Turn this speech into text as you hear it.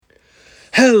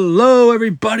Hello,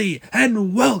 everybody,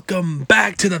 and welcome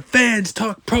back to the Fans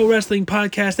Talk Pro Wrestling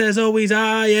Podcast. As always,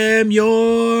 I am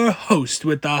your host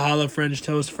with the Holla French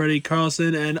Toast, Freddie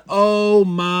Carlson, and oh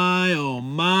my,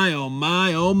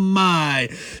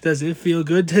 does it feel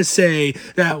good to say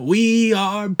that we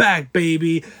are back,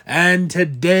 baby, and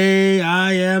today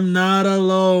I am not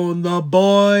alone. The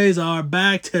boys are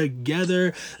back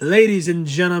together. Ladies and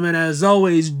gentlemen, as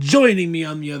always, joining me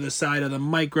on the other side of the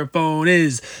microphone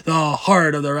is the heart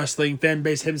of the wrestling fan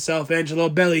base himself, Angelo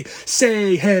Belli.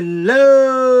 Say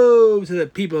hello to the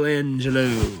people, Angelo.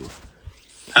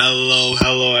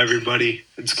 Hello, everybody.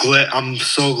 I'm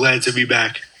so glad to be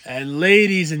back. And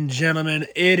ladies and gentlemen,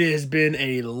 it has been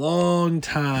a long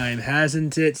time,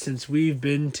 hasn't it, since we've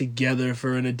been together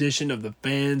for an edition of the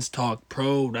Fans Talk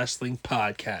Pro Wrestling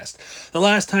Podcast. The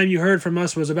last time you heard from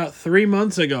us was about 3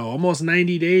 months ago, almost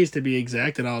 90 days to be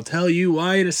exact, and I'll tell you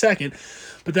why in a second.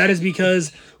 But that is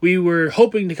because we were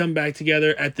hoping to come back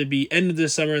together at the end of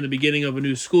this summer and the beginning of a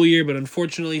new school year, but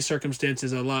unfortunately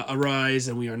circumstances arise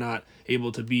and we were not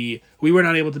able to be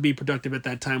productive at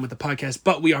that time with the podcast.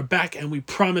 But we are back, and we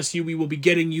promise you we will be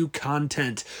getting you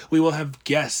content. We will have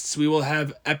guests, we will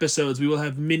have episodes, we will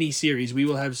have mini-series, we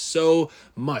will have so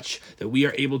much that we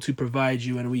are able to provide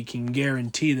you, and we can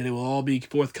guarantee that it will all be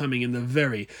forthcoming in the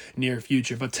very near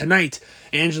future. But tonight,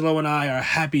 Angelo and I are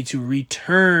happy to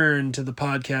return to the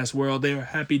podcast world. They are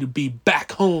happy to be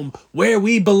back home where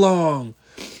we belong.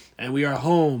 And we are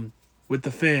home with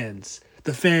the fans,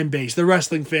 the fan base, the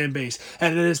wrestling fan base.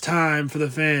 And it is time for the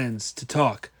fans to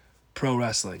talk pro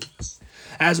wrestling.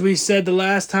 As we said the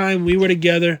last time we were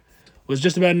together was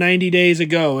just about 90 days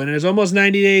ago. And it was almost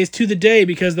 90 days to the day,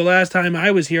 because the last time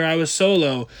I was here, I was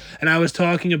solo. And I was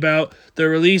talking about the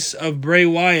release of Bray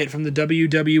Wyatt from the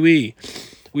WWE.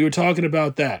 We were talking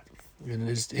about that. And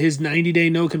his 90-day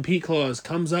no-compete clause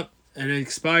comes up and it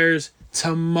expires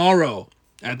tomorrow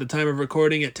at the time of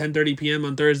recording at 10:30 p.m.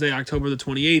 on Thursday, October the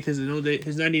 28th. His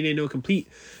 90-day no-compete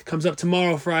comes up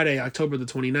tomorrow, Friday, October the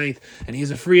 29th. And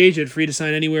he's a free agent, free to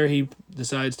sign anywhere he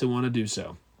decides to want to do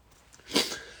so.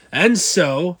 And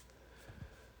so,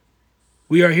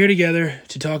 we are here together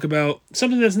to talk about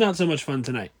something that's not so much fun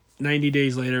tonight. 90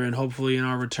 days later, and hopefully in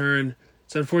our return,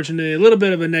 it's unfortunately a little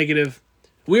bit of a negative.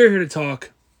 We're here to talk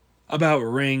about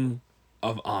Ring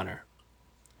of Honor.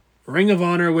 Ring of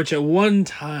Honor, which at one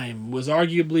time was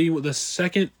arguably the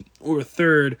second or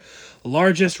third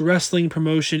largest wrestling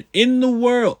promotion in the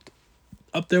world,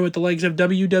 up there with the likes of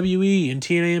WWE and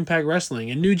TNA Impact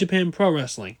Wrestling and New Japan Pro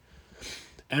Wrestling.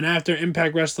 And after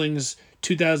Impact Wrestling's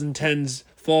 2010's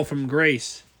fall from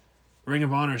grace, Ring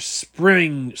of Honor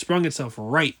sprung itself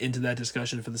right into that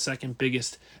discussion for the second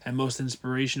biggest and most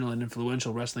inspirational and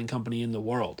influential wrestling company in the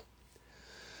world.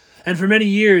 And for many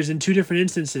years, in two different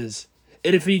instances,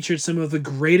 it had featured some of the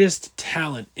greatest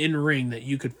talent in ring that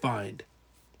you could find.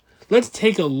 Let's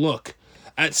take a look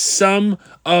at some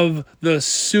of the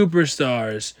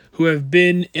superstars who have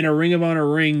been in a Ring of Honor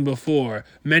ring before,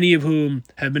 many of whom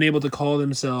have been able to call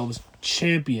themselves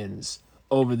champions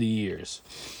over the years.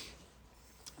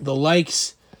 The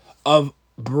likes of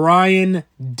Bryan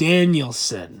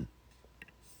Danielson,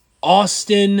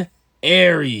 Austin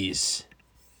Aries,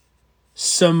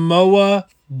 Samoa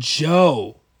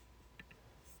Joe,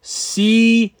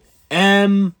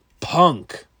 CM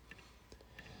Punk,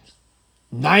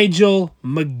 Nigel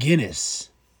McGuinness.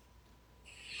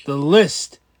 That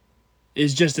list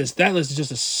is just a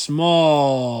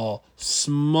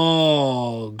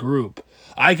small group.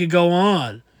 I could go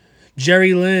on.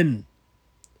 Jerry Lynn,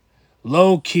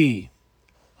 Low Key,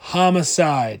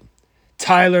 Homicide,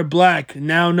 Tyler Black,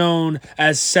 now known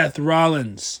as Seth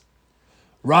Rollins,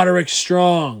 Roderick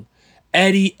Strong,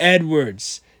 Eddie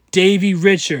Edwards, Davey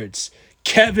Richards,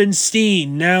 Kevin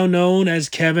Steen, now known as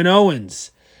Kevin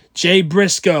Owens, Jay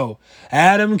Briscoe,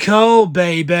 Adam Cole,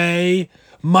 baby,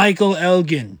 Michael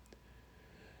Elgin,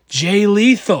 Jay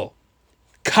Lethal,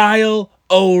 Kyle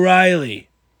O'Reilly,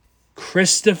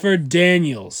 Christopher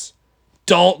Daniels,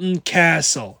 Dalton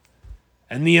Castle,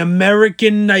 and the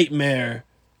American Nightmare,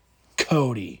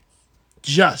 Cody,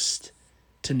 just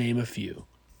to name a few.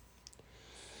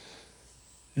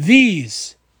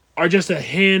 These are just a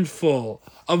handful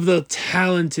of the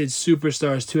talented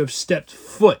superstars to have stepped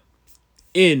foot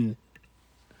in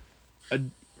a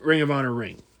Ring of Honor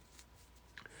ring.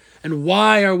 And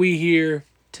why are we here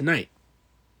tonight?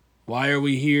 Why are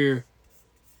we here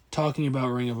talking about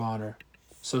Ring of Honor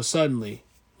so suddenly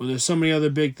when there's so many other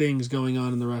big things going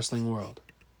on in the wrestling world?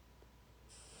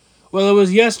 Well, it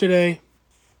was yesterday,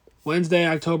 Wednesday,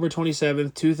 October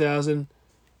 27th,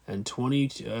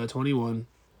 2021,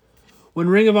 when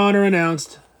Ring of Honor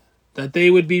announced that they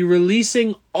would be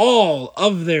releasing all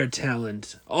of their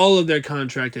talent, all of their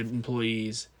contracted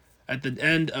employees at the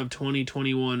end of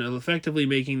 2021, effectively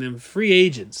making them free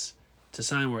agents to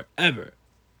sign wherever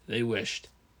they wished.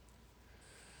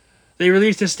 They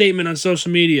released a statement on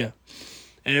social media,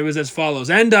 and it was as follows,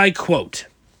 and I quote,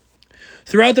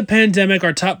 "Throughout the pandemic,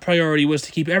 our top priority was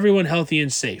to keep everyone healthy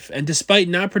and safe, and despite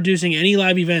not producing any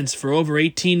live events for over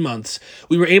 18 months,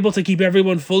 we were able to keep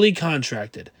everyone fully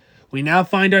contracted. We now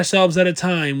find ourselves at a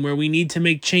time where we need to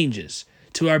make changes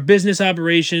to our business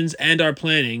operations and our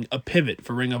planning, a pivot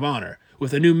for Ring of Honor,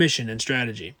 with a new mission and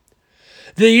strategy.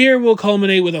 The year will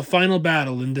culminate with a final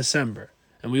battle in December,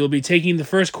 and we will be taking the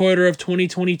first quarter of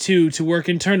 2022 to work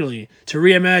internally to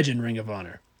reimagine Ring of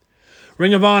Honor.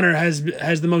 Ring of Honor has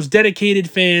the most dedicated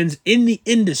fans in the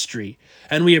industry,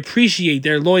 and we appreciate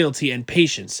their loyalty and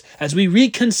patience as we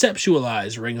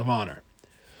reconceptualize Ring of Honor.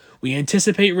 We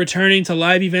anticipate returning to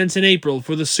live events in April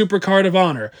for the Supercard of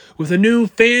Honor with a new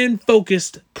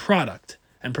fan-focused product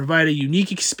and provide a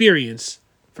unique experience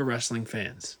for wrestling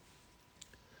fans."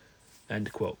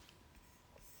 End quote.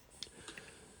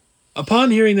 Upon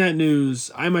hearing that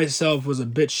news, I myself was a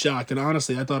bit shocked, and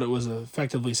honestly, I thought it was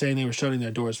effectively saying they were shutting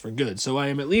their doors for good. So I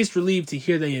am at least relieved to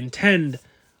hear they intend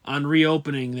on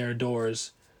reopening their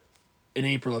doors in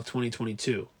April of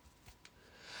 2022.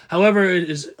 However, it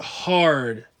is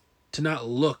hard to not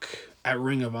look at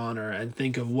Ring of Honor and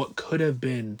think of what could have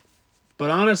been, but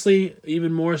honestly,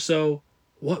 even more so,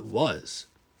 what was.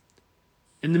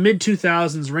 In the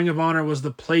mid-2000s, Ring of Honor was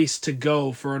the place to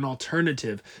go for an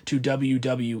alternative to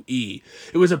WWE.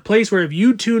 It was a place where if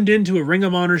you tuned into a Ring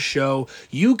of Honor show,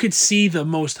 you could see the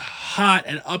most hot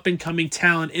and up-and-coming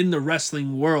talent in the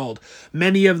wrestling world.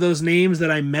 Many of those names that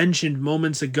I mentioned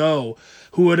moments ago,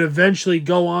 who would eventually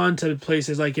go on to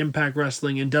places like Impact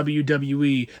Wrestling and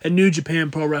WWE and New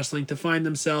Japan Pro Wrestling to find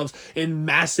themselves in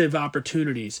massive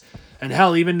opportunities. And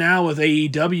hell, even now with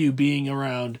AEW being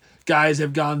around, guys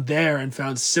have gone there and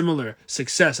found similar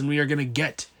success, and we are going to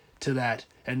get to that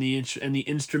and the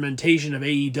instrumentation of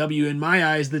AEW, in my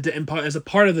eyes, as a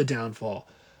part of the downfall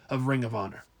of Ring of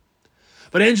Honor.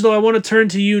 But Angelo, I want to turn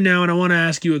to you now, and I want to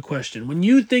ask you a question. When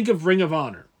you think of Ring of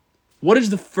Honor, what is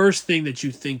the first thing that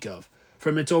you think of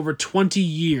from its over 20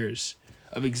 years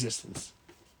of existence?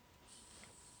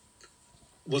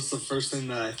 What's the first thing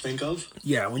that I think of?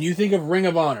 Yeah, when you think of Ring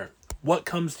of Honor, what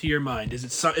comes to your mind? Is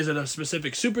it a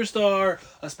specific superstar,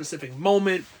 a specific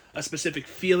moment, a specific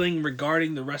feeling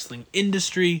regarding the wrestling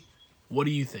industry? What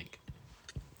do you think?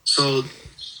 So,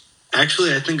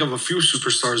 actually, I think of a few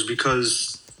superstars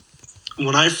because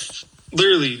when I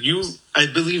believe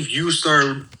you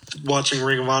started watching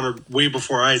Ring of Honor way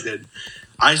before I did.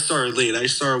 I started late. I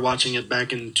started watching it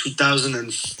back in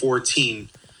 2014.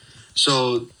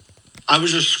 So, I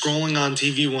was just scrolling on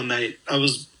TV one night.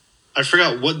 I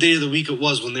forgot what day of the week it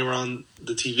was when they were on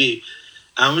the TV.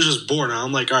 And I was just bored. And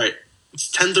I'm like, all right, it's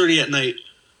 10:30 at night.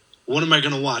 What am I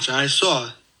going to watch? And I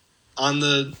saw on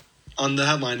the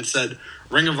headline, it said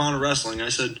Ring of Honor Wrestling. I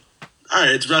said, all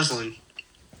right, it's wrestling.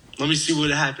 Let me see what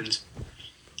happens.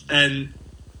 And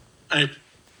I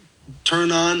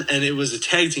turned on, and it was a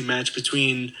tag team match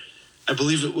between, I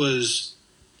believe it was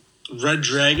Red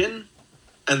Dragon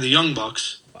and the Young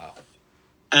Bucks. Wow.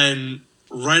 And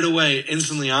right away,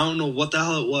 instantly, I don't know what the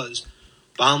hell it was,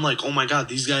 but I'm like, oh my God,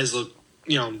 these guys look,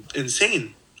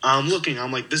 insane. I'm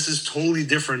like, this is totally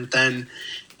different than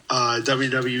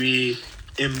WWE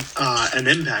and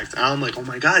Impact. And I'm like, oh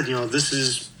my God, this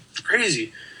is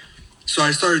crazy. So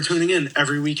I started tuning in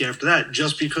every week after that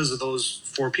just because of those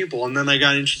four people. And then I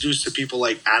got introduced to people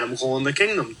like Adam Cole and the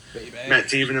Kingdom, Baby. Matt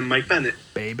Taven and Mike Bennett.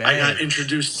 Baby. I got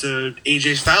introduced to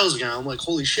AJ Styles again. I'm like,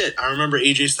 holy shit, I remember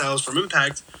AJ Styles from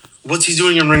Impact. What's he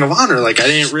doing in Ring of Honor? Like, I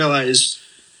didn't realize,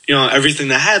 everything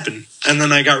that happened. And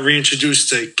then I got reintroduced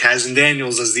to Kaz and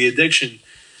Daniels as the Addiction.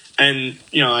 And,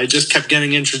 I just kept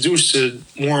getting introduced to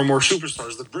more and more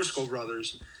superstars, the Briscoe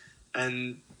brothers.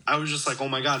 And I was just like, oh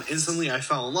my God, instantly I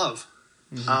fell in love.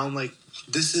 Mm-hmm. I'm like,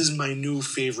 this is my new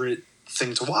favorite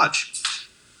thing to watch.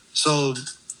 So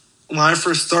when I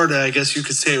first started, I guess you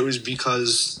could say it was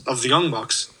because of the Young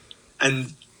Bucks.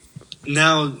 And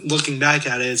now looking back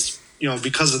at it, it's,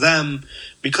 because of them,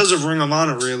 because of Ring of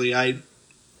Honor, really, I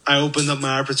opened up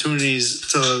my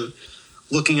opportunities to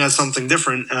looking at something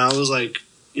different. And I was like,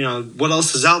 what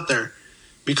else is out there?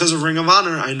 Because of Ring of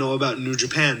Honor, I know about New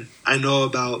Japan. I know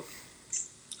about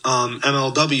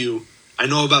MLW. I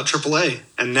know about AAA.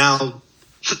 And now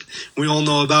we all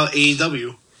know about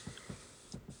AEW.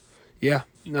 Yeah,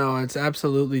 no, it's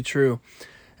absolutely true.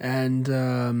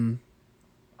 And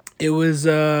it was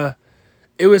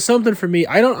it was something for me.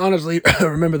 I don't honestly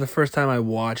remember the first time I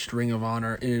watched Ring of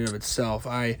Honor in and of itself.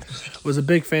 I was a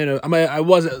big fan of. I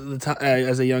was at the time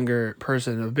as a younger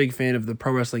person a big fan of the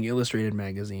Pro Wrestling Illustrated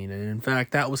magazine, and in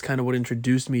fact, that was kind of what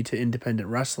introduced me to independent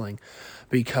wrestling,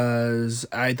 because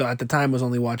I thought at the time was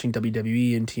only watching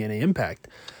WWE and TNA Impact,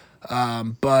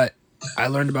 but I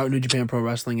learned about New Japan Pro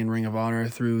Wrestling and Ring of Honor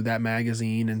through that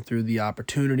magazine and through the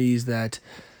opportunities that.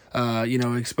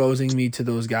 Exposing me to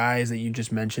those guys that you just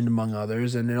mentioned, among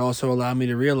others. And it also allowed me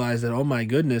to realize that, oh my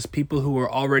goodness, people who were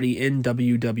already in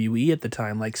WWE at the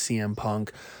time, like CM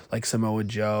Punk, like Samoa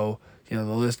Joe, the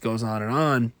list goes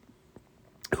on,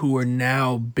 who are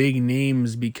now big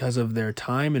names because of their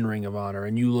time in Ring of Honor.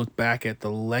 And you look back at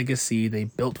the legacy they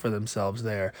built for themselves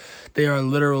there. They are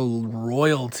literal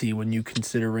royalty when you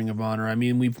consider Ring of Honor. I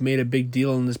mean, we've made a big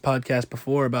deal in this podcast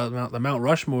before about the Mount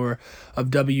Rushmore of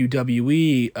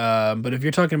WWE. But if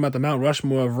you're talking about the Mount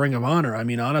Rushmore of Ring of Honor, I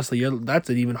mean, honestly, that's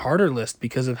an even harder list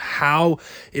because of how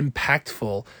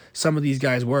impactful some of these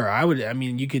guys were.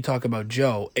 You could talk about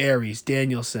Joe, Aries,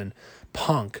 Danielson,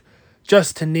 Punk,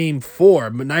 just to name four,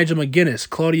 but Nigel McGuinness,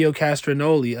 Claudio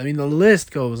Castronoli. I mean, the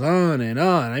list goes on and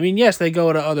on. I mean, yes, they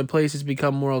go to other places,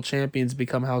 become world champions,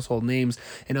 become household names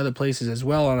in other places as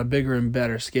well on a bigger and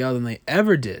better scale than they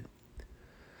ever did.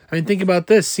 I mean, think about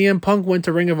this. CM Punk went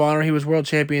to Ring of Honor. He was world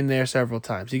champion there several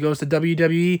times. He goes to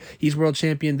WWE. He's world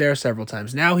champion there several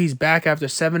times. Now he's back after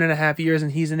 7.5 years,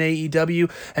 and he's in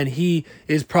AEW, and he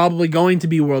is probably going to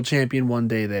be world champion one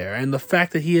day there. And the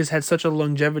fact that he has had such a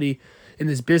longevity in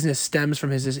this business stems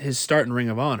from his start in Ring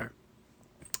of Honor.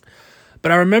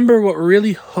 But I remember what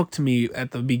really hooked me at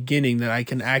the beginning that I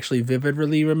can actually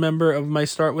vividly remember of my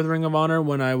start with Ring of Honor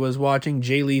when I was watching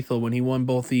Jay Lethal when he won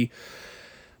both the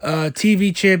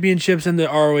TV championships and the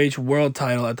ROH world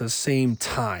title at the same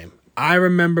time. I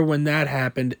remember when that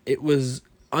happened, it was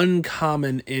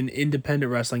uncommon in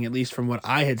independent wrestling, at least from what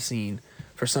I had seen,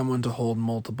 for someone to hold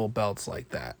multiple belts like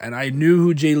that. And I knew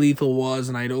who Jay Lethal was,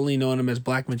 and I'd only known him as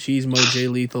Black Machismo Jay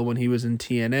Lethal when he was in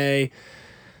TNA.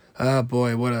 Oh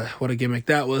boy, what a gimmick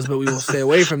that was, but we will stay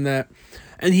away from that.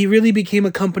 And he really became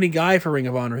a company guy for Ring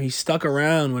of Honor. He stuck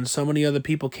around when so many other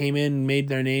people came in, made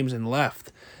their names, and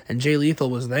left. And Jay Lethal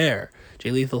was there. Jay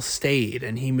Lethal stayed,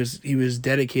 and he was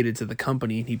dedicated to the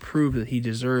company, and he proved that he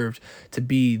deserved to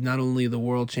be not only the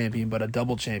world champion, but a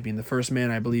double champion, the first man,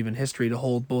 I believe, in history to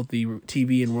hold both the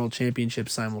TV and world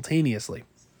championships simultaneously.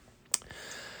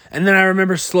 And then I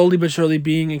remember slowly but surely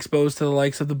being exposed to the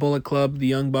likes of the Bullet Club, the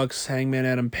Young Bucks, Hangman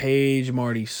Adam Page,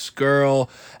 Marty Scurll,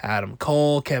 Adam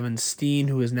Cole, Kevin Steen,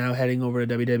 who is now heading over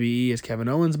to WWE as Kevin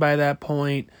Owens by that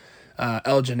point,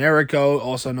 El Generico,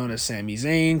 also known as Sami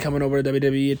Zayn, coming over to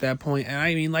WWE at that point. And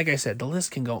I mean, like I said, the list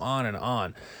can go on and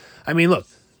on. I mean, look,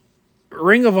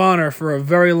 Ring of Honor for a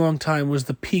very long time was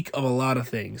the peak of a lot of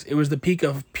things. It was the peak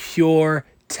of pure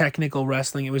technical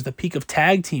wrestling. It was the peak of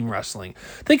tag team wrestling.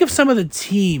 Think of some of the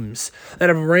teams that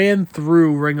have ran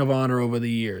through Ring of Honor over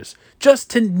the years. Just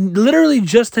to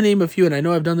name a few, and I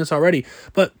know I've done this already,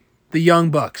 but the Young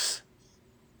Bucks,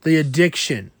 the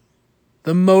Addiction,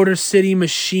 the Motor City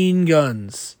Machine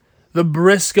Guns, the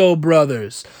Briscoe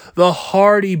Brothers, the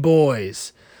Hardy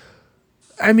Boys.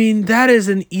 I mean, that is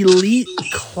an elite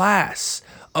class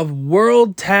of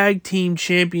World Tag Team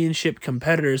Championship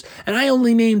competitors, and I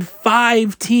only named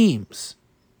 5 teams.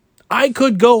 I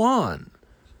could go on.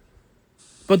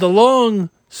 But the long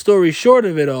story short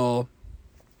of it all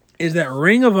is that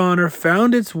Ring of Honor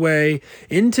found its way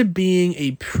into being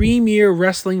a premier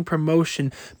wrestling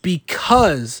promotion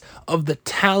because of the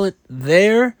talent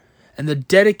there and the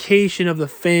dedication of the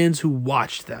fans who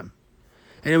watched them.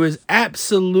 And it was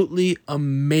absolutely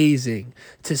amazing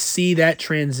to see that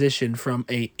transition from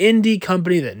an indie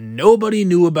company that nobody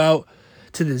knew about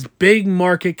to this big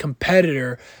market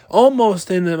competitor,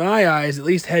 almost in my eyes, at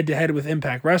least head to head with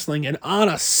Impact Wrestling, and on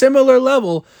a similar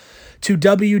level to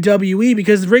WWE,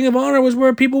 because Ring of Honor was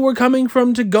where people were coming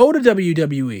from to go to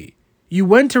WWE. You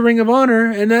went to Ring of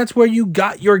Honor, and that's where you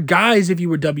got your guys if you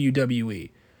were WWE.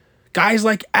 Guys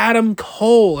like Adam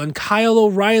Cole and Kyle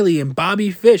O'Reilly and Bobby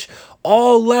Fish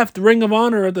all left Ring of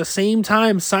Honor at the same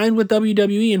time, signed with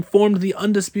WWE, and formed the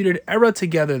Undisputed Era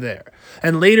together there,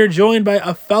 and later joined by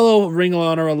a fellow Ring of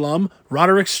Honor alum,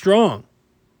 Roderick Strong.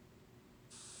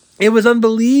 It was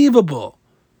unbelievable.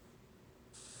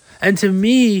 And to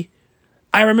me,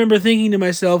 I remember thinking to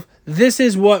myself, this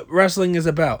is what wrestling is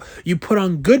about. You put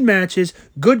on good matches,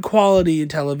 good quality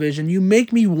television. You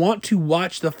make me want to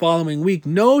watch the following week.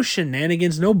 No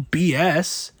shenanigans, no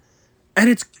BS. And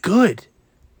it's good.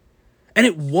 And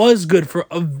it was good for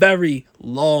a very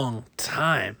long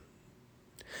time.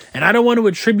 And I don't want to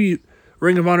attribute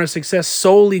Ring of Honor's success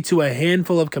solely to a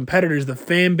handful of competitors, the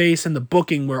fan base and the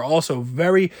booking were also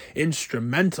very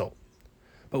instrumental.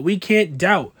 But we can't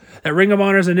doubt that Ring of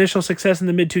Honor's initial success in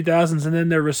the mid-2000s and then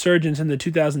their resurgence in the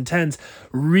 2010s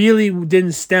really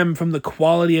didn't stem from the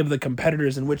quality of the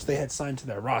competitors in which they had signed to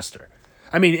their roster.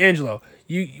 I mean, Angelo,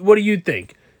 what do you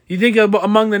think? You think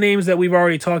among the names that we've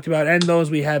already talked about and those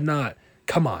we have not,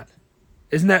 come on.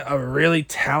 Isn't that a really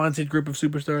talented group of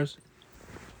superstars?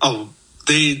 Oh,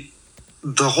 the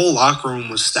whole locker room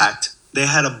was stacked. They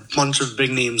had a bunch of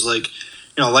big names. Like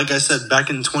I said, back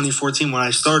in 2014 when I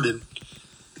started,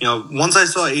 once I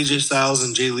saw AJ Styles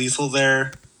and Jay Lethal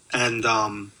there, and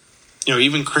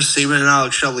even Chris Sabin and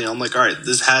Alex Shelley, I'm like, all right,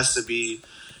 this has to be,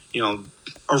 a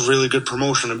really good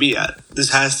promotion to be at. This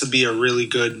has to be a really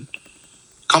good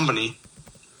company.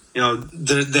 They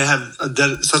have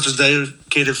such a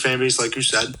dedicated fan base, like you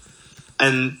said,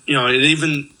 and it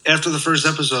even after the first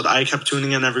episode, I kept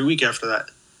tuning in every week after that.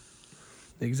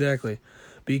 Exactly,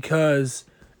 because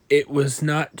it was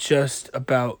not just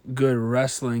about good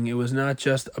wrestling. It was not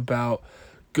just about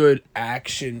good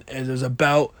action. It was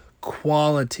about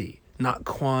quality, not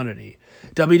quantity.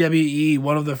 WWE,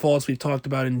 one of the faults we've talked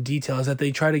about in detail is that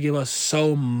they try to give us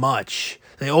so much.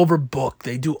 They overbook.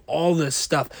 They do all this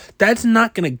stuff. That's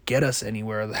not going to get us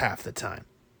anywhere half the time.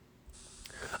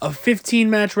 A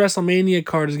 15-match WrestleMania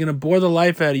card is going to bore the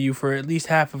life out of you for at least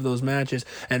half of those matches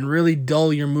and really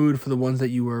dull your mood for the ones that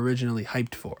you were originally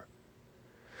hyped for.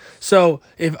 So,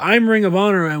 if I'm Ring of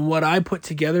Honor and what I put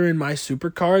together in my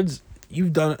super cards,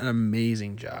 you've done an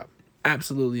amazing job.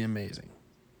 Absolutely amazing.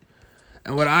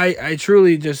 And what I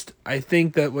truly I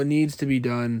think that what needs to be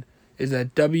done is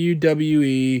that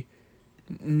WWE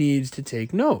needs to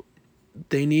take note.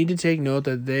 They need to take note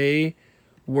that they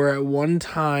were at one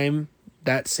time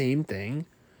that same thing,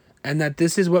 and that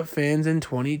this is what fans in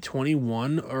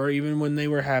 2021, or even when they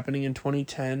were happening in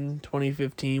 2010,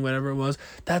 2015, whatever it was,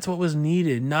 that's what was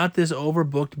needed. Not this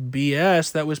overbooked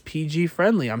BS that was PG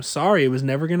friendly. I'm sorry, it was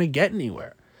never going to get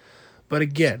anywhere. But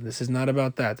again, this is not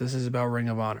about that. This is about Ring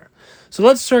of Honor. So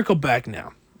let's circle back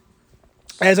now.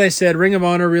 As I said, Ring of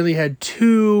Honor really had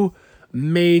two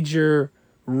major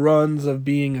runs of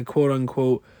being a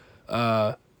quote-unquote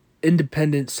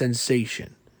independent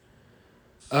sensation.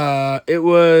 It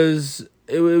was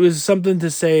something to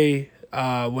say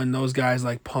when those guys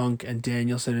like Punk and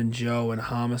Danielson and Joe and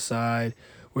Homicide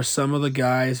were some of the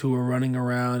guys who were running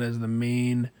around as the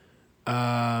main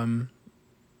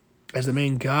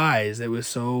guys. It was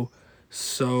so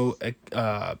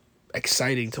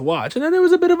exciting to watch. And then there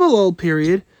was a bit of a lull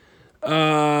period.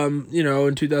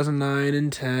 In 2009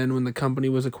 and 10 when the company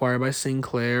was acquired by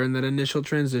Sinclair, and that initial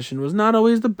transition was not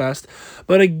always the best.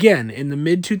 But again, in the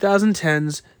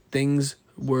mid-2010s, things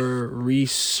were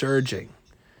resurging.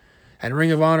 And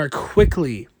Ring of Honor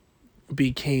quickly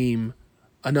became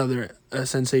another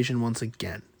sensation once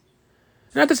again.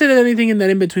 Not to say that anything in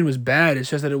that in-between was bad, it's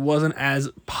just that it wasn't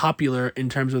as popular in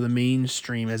terms of the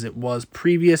mainstream as it was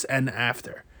previous and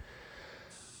after.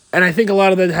 And I think a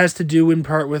lot of that has to do in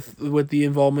part with the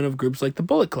involvement of groups like the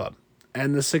Bullet Club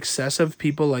and the success of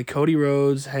people like Cody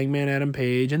Rhodes, Hangman Adam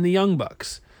Page, and the Young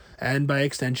Bucks, and by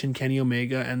extension Kenny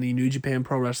Omega and the New Japan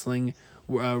Pro Wrestling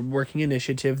working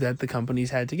initiative that the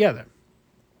companies had together.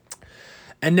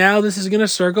 And now this is going to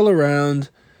circle around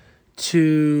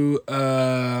to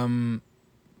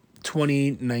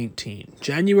 2019,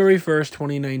 January 1st,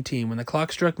 2019, when the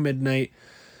clock struck midnight.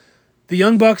 The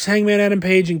Young Bucks, Hangman Adam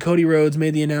Page, and Cody Rhodes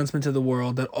made the announcement to the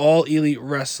world that All Elite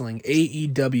Wrestling,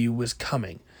 AEW, was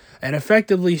coming, and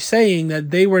effectively saying that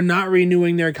they were not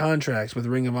renewing their contracts with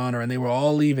Ring of Honor and they were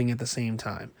all leaving at the same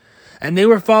time. And they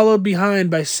were followed behind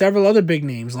by several other big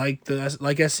names like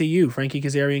SCU, Frankie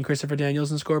Kazarian, Christopher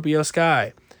Daniels, and Scorpio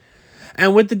Sky.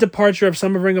 And with the departure of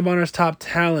some of Ring of Honor's top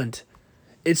talent,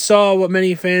 it saw what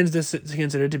many fans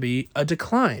consider to be a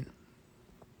decline.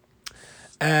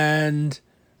 And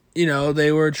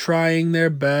they were trying their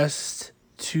best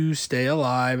to stay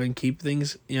alive and keep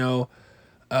things, keep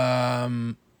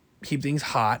things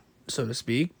hot, so to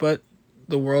speak. But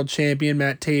the world champion,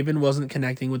 Matt Taven, wasn't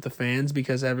connecting with the fans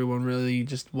because everyone really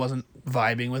just wasn't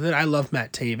vibing with it. I love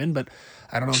Matt Taven, but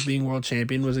I don't know if being world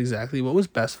champion was exactly what was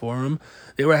best for him.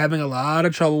 They were having a lot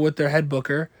of trouble with their head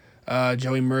booker.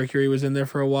 Joey Mercury was in there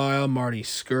for a while. Marty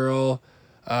Scurll.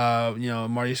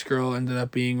 Marty Scurll ended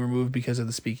up being removed because of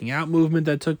the speaking out movement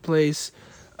that took place.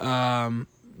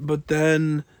 But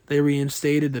then they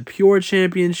reinstated the Pure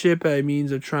Championship by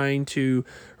means of trying to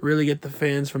really get the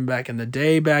fans from back in the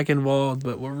day back involved.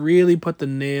 But what really put the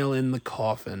nail in the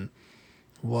coffin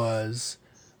was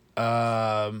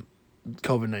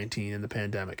COVID-19 and the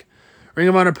pandemic. Ring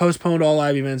of Honor postponed all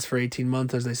live events for 18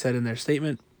 months, as they said in their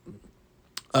statement.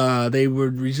 They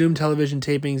would resume television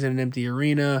tapings in an empty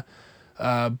arena,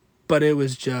 but it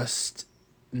was just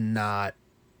not.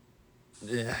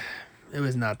 It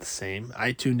was not the same.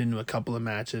 I tuned into a couple of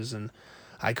matches and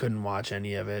I couldn't watch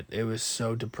any of it. It was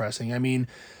so depressing. I mean,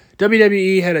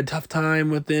 WWE had a tough time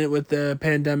with the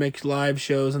pandemic live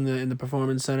shows in the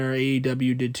Performance Center.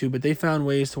 AEW did too, but they found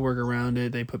ways to work around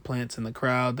it. They put plants in the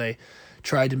crowd. They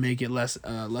tried to make it less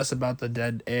about the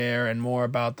dead air and more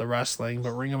about the wrestling.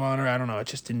 But Ring of Honor, I don't know, it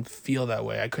just didn't feel that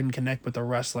way. I couldn't connect with the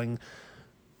wrestling,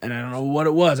 and I don't know what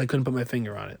it was. I couldn't put my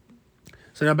finger on it.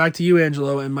 So now back to you,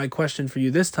 Angelo, and my question for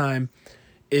you this time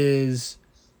is,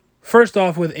 first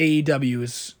off, with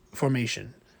AEW's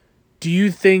formation, do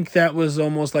you think that was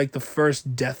almost like the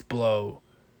first death blow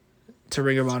to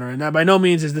Ring of Honor? And that by no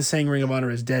means is this saying Ring of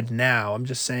Honor is dead now. I'm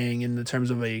just saying in the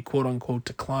terms of a quote-unquote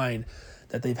decline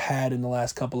that they've had in the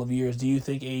last couple of years. Do you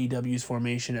think AEW's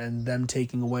formation and them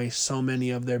taking away so many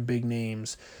of their big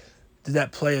names, did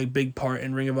that play a big part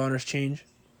in Ring of Honor's change?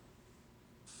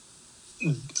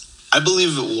 I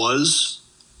believe it was,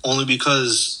 only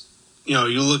because,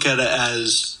 you look at it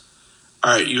as,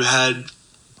 all right, you had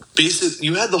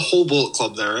the whole Bullet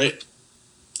Club there, right?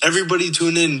 Everybody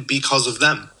tuned in because of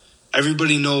them.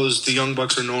 Everybody knows the Young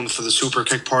Bucks are known for the super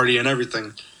kick party and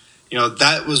everything.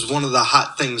 That was one of the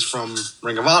hot things from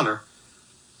Ring of Honor.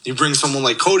 You bring someone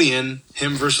like Cody in,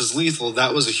 him versus Lethal,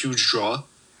 that was a huge draw.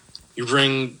 You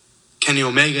bring Kenny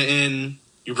Omega in,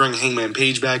 you bring Hangman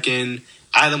Page back in,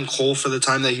 Adam Cole for the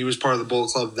time that he was part of the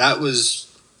Bullet Club. That was,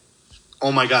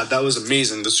 oh my God, that was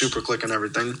amazing, the super click and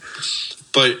everything.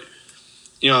 But,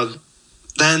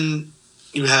 then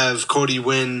you have Cody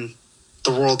win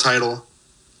the world title,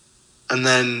 and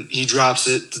then he drops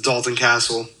it to Dalton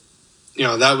Castle.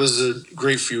 That was a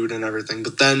great feud and everything.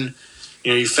 But then,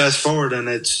 you fast forward and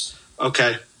it's,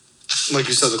 okay, like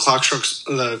you said, the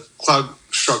clock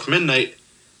struck midnight,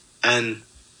 and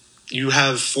you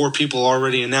have 4 people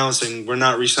already announcing we're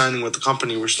not re-signing with the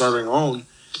company, we're starting our own,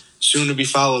 soon to be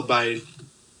followed by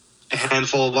a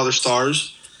handful of other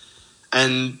stars,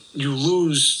 and you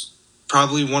lose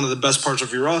probably one of the best parts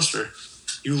of your roster.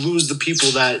 You lose the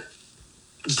people that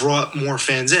brought more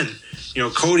fans in.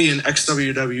 Cody, an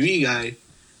ex-WWE guy,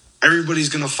 everybody's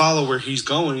going to follow where he's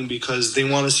going because they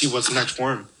want to see what's next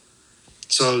for him.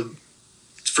 So,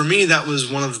 for me, that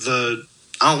was one of the,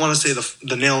 I don't want to say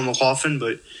the nail in the coffin,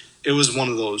 but it was one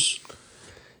of those.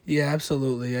 Yeah,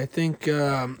 absolutely. I think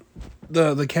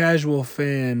the casual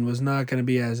fan was not going to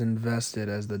be as invested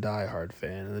as the diehard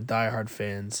fan. And the diehard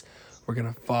fans were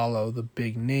going to follow the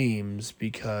big names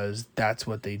because that's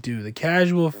what they do. The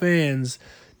casual fans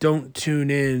don't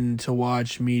tune in to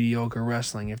watch mediocre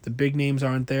wrestling. If the big names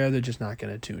aren't there, they're just not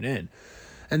going to tune in.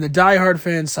 And the diehard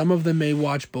fans, some of them may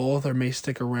watch both or may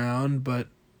stick around, but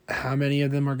how many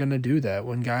of them are going to do that?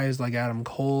 When guys like Adam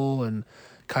Cole and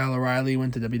Kyle O'Reilly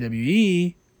went to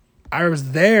WWE, I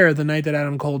was there the night that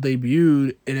Adam Cole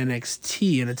debuted in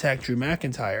NXT and attacked Drew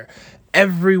McIntyre.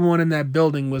 Everyone in that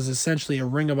building was essentially a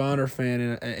Ring of Honor fan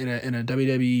in a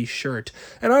WWE shirt.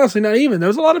 And honestly, not even. There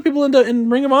was a lot of people in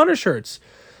Ring of Honor shirts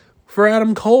for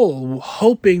Adam Cole,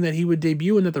 hoping that he would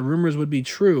debut and that the rumors would be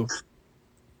true.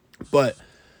 But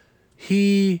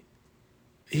he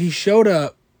showed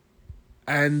up,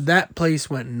 and that place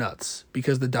went nuts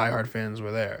because the diehard fans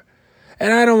were there.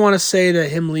 And I don't want to say that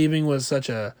him leaving was such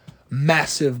a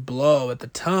massive blow at the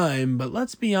time, but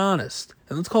let's be honest,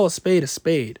 and let's call a spade a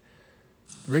spade.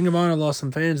 Ring of Honor lost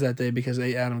some fans that day because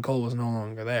Adam Cole was no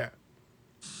longer there.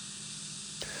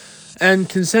 And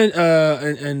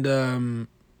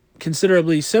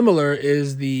considerably similar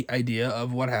is the idea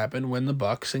of what happened when the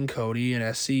Bucks and Cody and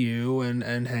SCU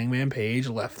and Hangman Page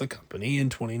left the company in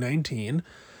 2019.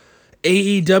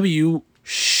 AEW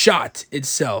shot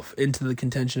itself into the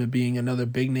contention of being another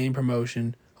big name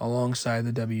promotion alongside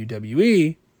the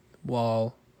WWE,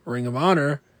 while Ring of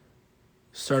Honor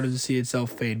started to see itself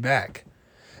fade back.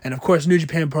 And of course, New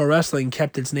Japan Pro Wrestling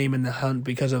kept its name in the hunt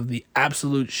because of the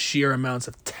absolute sheer amounts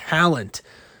of talent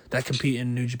that compete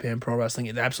in New Japan Pro Wrestling.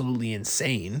 It's absolutely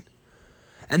insane.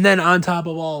 And then on top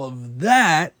of all of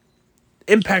that,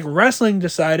 Impact Wrestling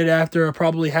decided after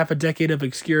probably half a decade of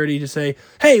obscurity to say,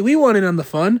 hey, we want in on the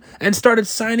fun, and started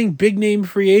signing big-name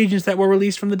free agents that were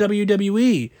released from the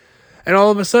WWE. And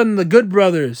all of a sudden, the Good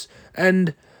Brothers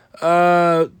and,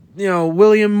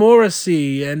 William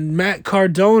Morrissey and Matt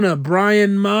Cardona,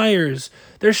 Brian Myers,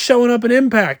 they're showing up in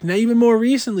Impact. Now, even more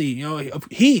recently,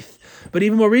 Heath, but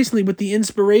even more recently with the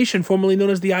Inspiration, formerly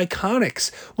known as the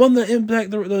Iconics, won the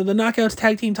Impact, the Knockouts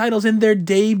Tag Team titles in their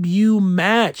debut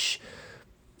match.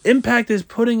 Impact is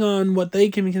putting on what they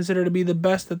can consider to be the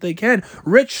best that they can.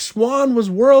 Rich Swann was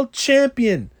world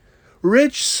champion.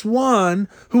 Rich Swann,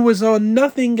 who was a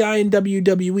nothing guy in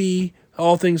WWE,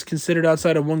 all things considered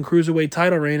outside of one Cruiserweight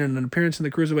title reign and an appearance in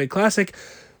the Cruiserweight Classic,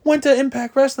 went to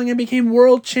Impact Wrestling and became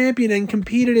world champion and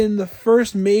competed in the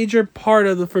first major part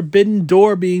of the Forbidden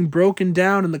Door being broken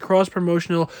down in the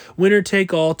cross-promotional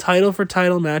winner-take-all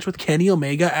title-for-title match with Kenny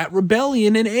Omega at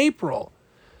Rebellion in April.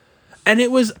 And it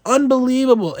was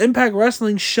unbelievable. Impact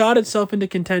Wrestling shot itself into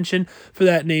contention for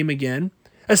that name again,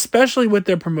 especially with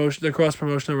their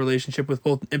cross-promotional relationship with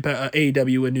both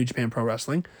AEW and New Japan Pro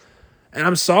Wrestling. And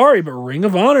I'm sorry, but Ring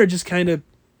of Honor just kind of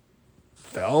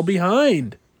fell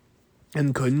behind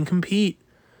and couldn't compete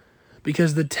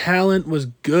because the talent was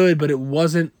good, but it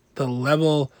wasn't the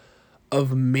level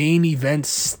of main event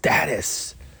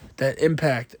status that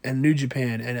Impact and New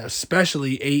Japan, and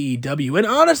especially AEW, and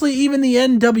honestly even the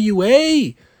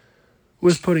NWA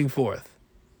was putting forth.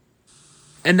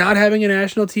 And not having a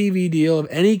national TV deal of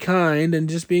any kind and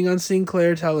just being on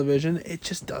Sinclair television, it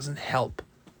just doesn't help.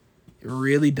 It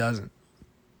really doesn't.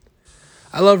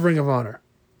 I love Ring of Honor.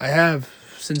 I have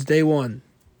since day one.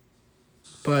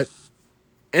 But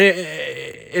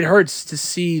it hurts to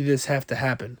see this have to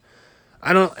happen.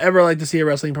 I don't ever like to see a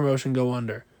wrestling promotion go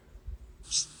under.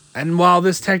 And while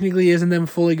this technically isn't them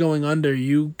fully going under,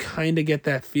 you kind of get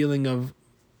that feeling of,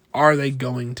 are they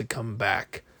going to come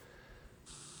back?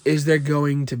 Is there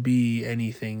going to be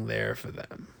anything there for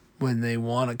them when they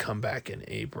want to come back in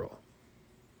April?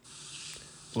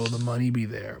 Will the money be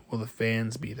there? Will the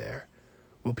fans be there?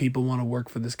 Will people want to work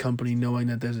for this company knowing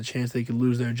that there's a chance they could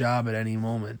lose their job at any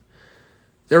moment?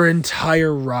 Their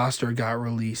entire roster got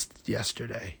released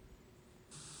yesterday.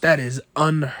 That is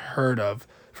unheard of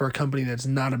for a company that's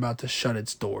not about to shut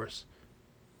its doors.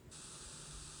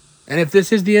 And if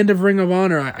this is the end of Ring of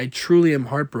Honor, I truly am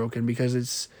heartbroken because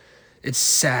it's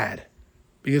sad.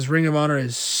 Because Ring of Honor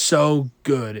is so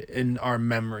good in our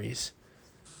memories.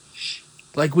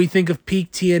 Like we think of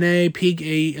peak TNA, peak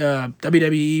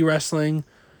WWE wrestling.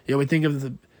 You know, we think of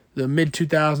the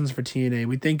mid-2000s for TNA.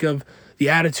 We think of the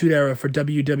Attitude Era for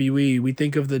WWE. We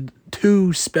think of the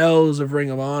 2 spells of Ring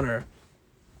of Honor.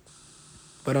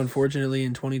 But unfortunately,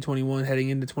 in 2021, heading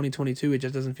into 2022, it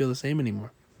just doesn't feel the same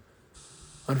anymore.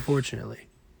 Unfortunately.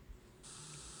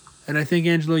 And I think,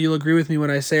 Angelo, you'll agree with me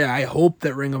when I say I hope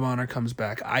that Ring of Honor comes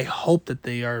back. I hope that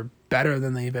they are better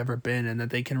than they've ever been and that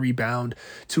they can rebound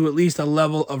to at least a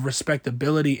level of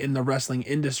respectability in the wrestling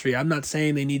industry. I'm not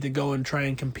saying they need to go and try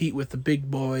and compete with the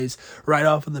big boys right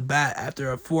off of the bat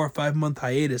after a 4 or 5 month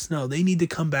hiatus. No, they need to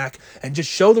come back and just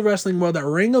show the wrestling world that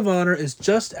Ring of Honor is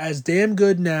just as damn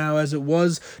good now as it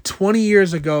was 20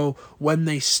 years ago when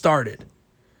they started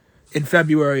in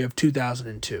February of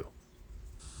 2002.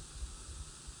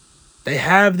 They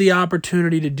have the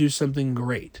opportunity to do something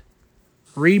great.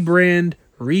 Rebrand,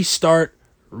 restart,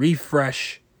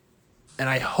 refresh. And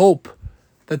I hope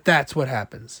that that's what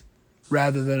happens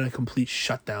rather than a complete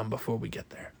shutdown before we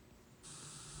get there.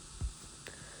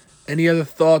 Any other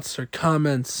thoughts or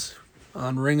comments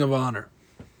on Ring of Honor?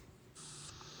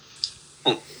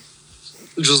 Well,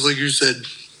 just like you said,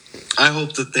 I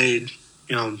hope that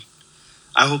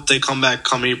I hope they come back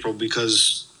come April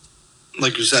because,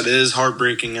 like you said, it is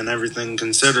heartbreaking and everything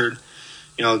considered.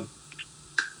 You know,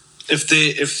 if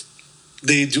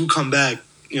they do come back,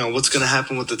 you know, what's going to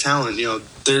happen with the talent? You know,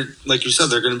 they're, like you said,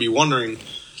 they're going to be wondering,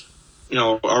 you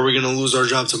know, are we going to lose our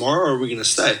job tomorrow or are we going to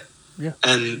stay? Yeah.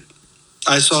 And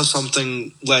I saw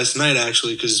something last night,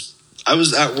 actually, because I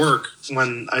was at work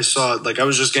when I saw it. Like, I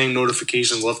was just getting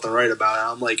notifications left and right about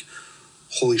it. I'm like,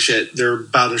 holy shit, they're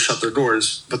about to shut their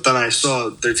doors. But then I saw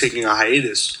they're taking a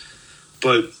hiatus.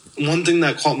 But one thing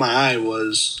that caught my eye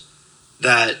was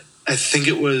that I think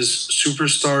it was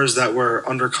superstars that were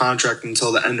under contract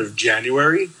until the end of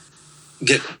January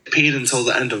get paid until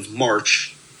the end of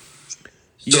March.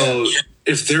 Yeah. So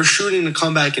if they're shooting to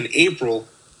come back in April,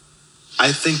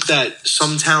 I think that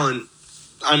some talent,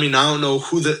 I mean, I don't know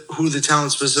who the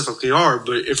talent specifically are,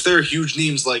 but if they're huge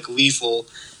names like Lethal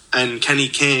and Kenny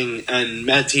King and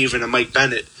Matt Taven and Mike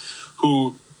Bennett,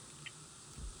 who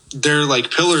they're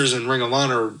like pillars in Ring of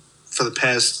Honor for the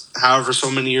past however so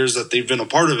many years that they've been a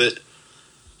part of it,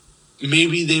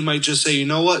 maybe they might just say, you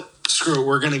know what, screw it,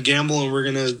 we're going to gamble and we're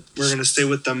going to stay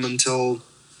with them until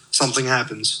something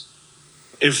happens.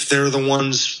 If they're the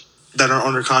ones that are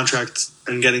under contract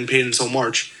and getting paid until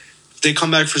March, if they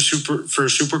come back for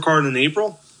Supercard in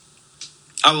April,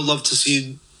 I would love to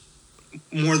see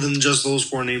more than just those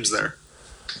 4 names there.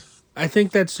 I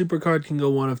think that Supercard can go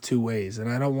one of 2 ways,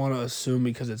 and I don't want to assume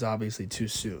because it's obviously too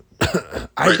soon.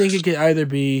 I think it could either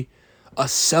be a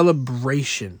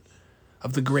celebration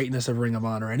of the greatness of Ring of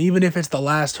Honor. And even if it's the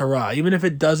last hurrah, even if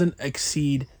it doesn't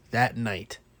exceed that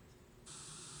night,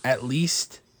 at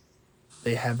least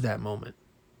they have that moment.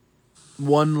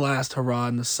 One last hurrah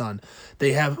in the sun.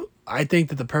 I think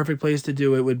that the perfect place to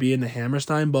do it would be in the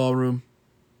Hammerstein Ballroom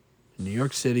in New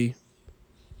York City.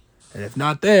 And if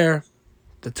not there,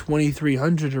 the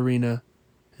 2300 Arena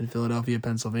in Philadelphia,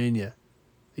 Pennsylvania.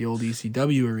 The old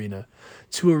ECW arena.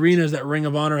 2 arenas that Ring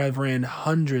of Honor have ran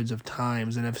hundreds of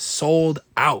times and have sold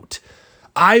out.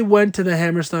 I went to the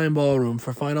Hammerstein Ballroom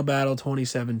for Final Battle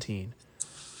 2017.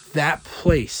 That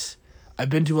place. I've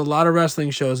been to a lot of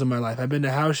wrestling shows in my life. I've been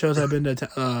to house shows, I've been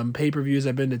to pay-per-views,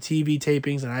 I've been to TV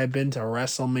tapings, and I've been to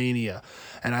WrestleMania.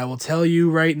 And I will tell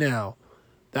you right now,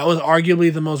 that was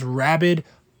arguably the most rabid,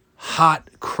 hot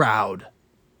crowd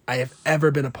I have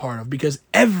ever been a part of, because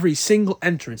every single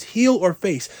entrance, heel or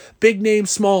face, big name,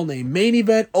 small name, main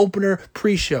event, opener,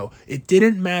 pre-show, it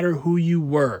didn't matter who you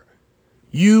were.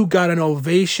 You got an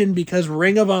ovation because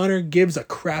Ring of Honor gives a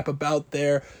crap about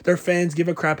their fans, give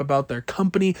a crap about their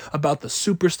company, about the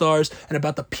superstars, and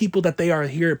about the people that they are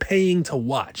here paying to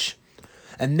watch.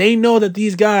 And they know that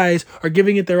these guys are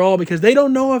giving it their all because they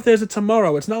don't know if there's a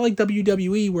tomorrow. It's not like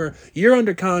WWE where you're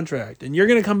under contract and you're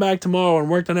going to come back tomorrow and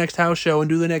work the next house show and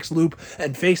do the next loop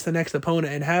and face the next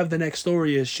opponent and have the next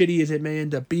story as shitty as it may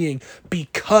end up being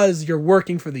because you're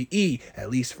working for the E,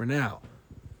 at least for now.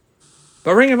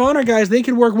 But Ring of Honor guys, they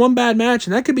could work one bad match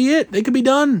and that could be it. They could be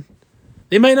done.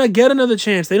 They might not get another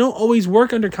chance. They don't always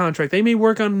work under contract. They may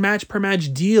work on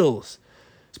match-per-match deals.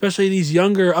 Especially these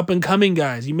younger up-and-coming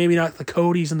guys. You maybe not the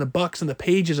Codys and the Bucks and the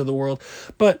Pages of the world.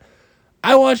 But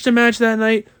I watched a match that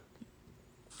night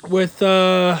with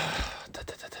it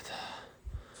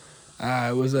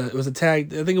was a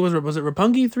tag. I think it was it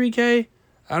Roppongi 3K?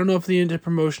 I don't know if the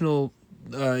interpromotional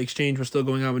exchange was still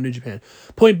going on with New Japan.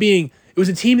 Point being, it was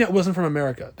a team that wasn't from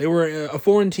America. They were a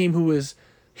foreign team who was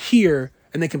here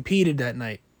and they competed that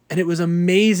night. And it was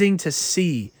amazing to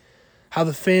see how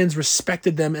the fans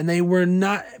respected them, and they were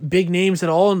not big names at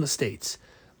all in the States.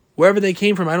 Wherever they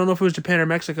came from, I don't know if it was Japan or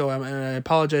Mexico, and I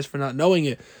apologize for not knowing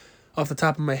it off the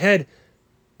top of my head.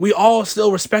 We all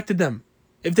still respected them.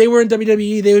 If they were in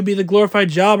WWE, they would be the glorified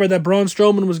jobber that Braun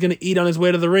Strowman was going to eat on his way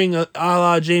to the ring, a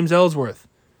la James Ellsworth.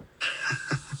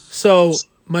 So,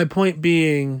 my point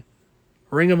being,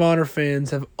 Ring of Honor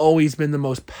fans have always been the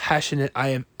most passionate I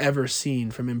have ever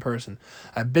seen from in person.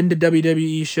 I've been to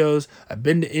WWE shows, I've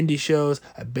been to indie shows,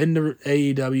 I've been to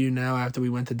AEW now after we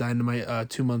went to Dynamite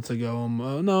 2 months ago, a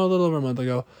little over a month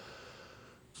ago.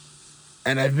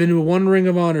 And I've been to one Ring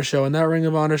of Honor show, and that Ring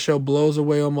of Honor show blows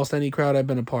away almost any crowd I've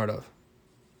been a part of.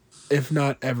 If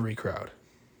not every crowd.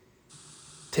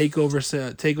 Takeover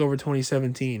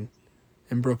 2017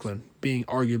 in Brooklyn being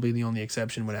arguably the only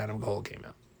exception when Adam Cole came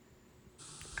out.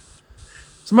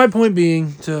 So my point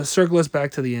being, to circle us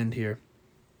back to the end here,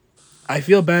 I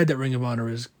feel bad that Ring of Honor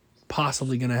is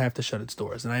possibly going to have to shut its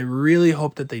doors, and I really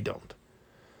hope that they don't.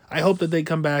 I hope that they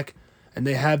come back and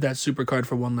they have that supercard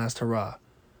for one last hurrah.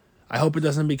 I hope it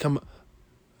doesn't become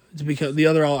the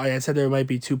other. I had said there might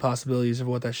be 2 possibilities of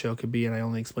what that show could be, and I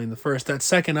only explained the first. That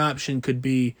second option could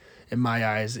be, in my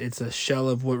eyes, it's a shell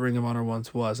of what Ring of Honor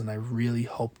once was, and I really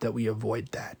hope that we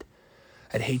avoid that.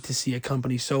 I'd hate to see a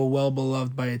company so well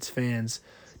beloved by its fans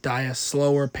die a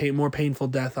slower, more painful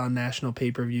death on national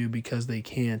pay-per-view because they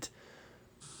can't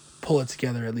pull it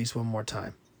together at least one more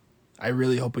time. I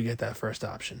really hope we get that first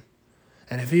option.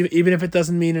 And even if it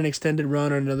doesn't mean an extended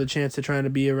run or another chance to try to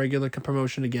be a regular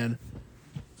promotion again,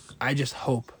 I just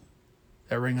hope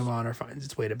that Ring of Honor finds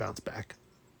its way to bounce back.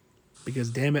 Because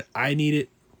damn it, I need it,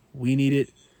 we need it,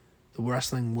 the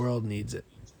wrestling world needs it.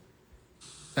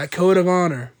 That code of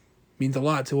honor means a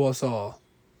lot to us all.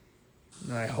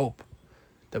 And I hope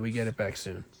that we get it back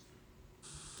soon.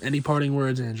 Any parting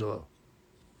words, Angelo?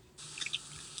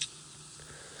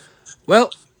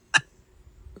 Well,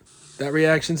 that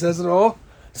reaction says it all.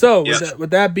 So, Yes. with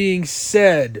that being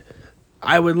said,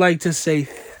 I would like to say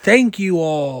thank you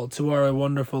all to our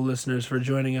wonderful listeners for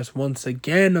joining us once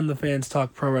again on the Fans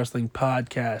Talk Pro Wrestling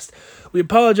podcast. We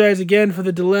apologize again for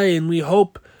the delay, and we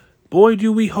hope, boy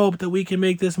do we hope, that we can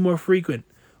make this more frequent.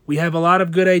 We have a lot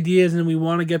of good ideas and we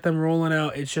want to get them rolling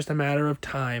out. It's just a matter of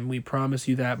time. We promise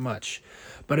you that much.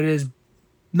 But it is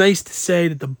nice to say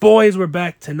that the boys were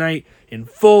back tonight in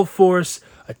full force,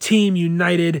 a team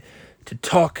united to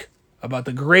talk about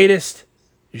the greatest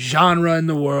genre in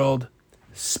the world,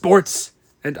 sports,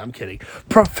 and I'm kidding,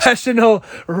 professional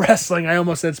wrestling. I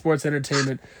almost said sports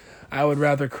entertainment. I would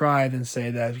rather cry than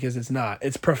say that because it's not.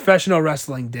 It's professional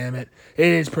wrestling, damn it. It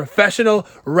is professional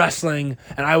wrestling,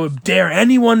 and I would dare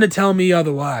anyone to tell me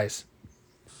otherwise.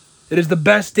 It is the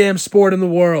best damn sport in the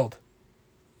world.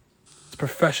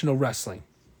 professional wrestling.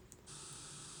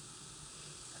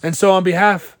 And so on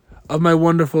behalf of my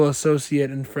wonderful associate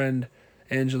and friend,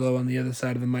 Angelo, on the other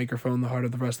side of the microphone, the heart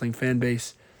of the wrestling fan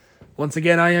base, once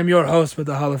again, I am your host with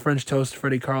the Hollow French Toast,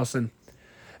 Freddie Carlson.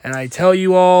 And I tell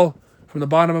you all, from the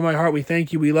bottom of my heart, we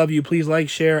thank you, we love you. Please like,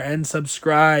 share, and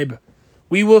subscribe.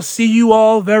 We will see you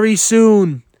all very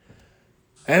soon.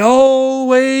 And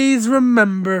always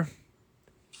remember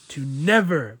to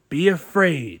never be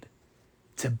afraid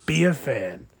to be a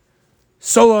fan.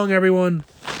 So long, everyone.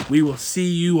 We will see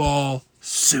you all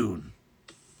soon.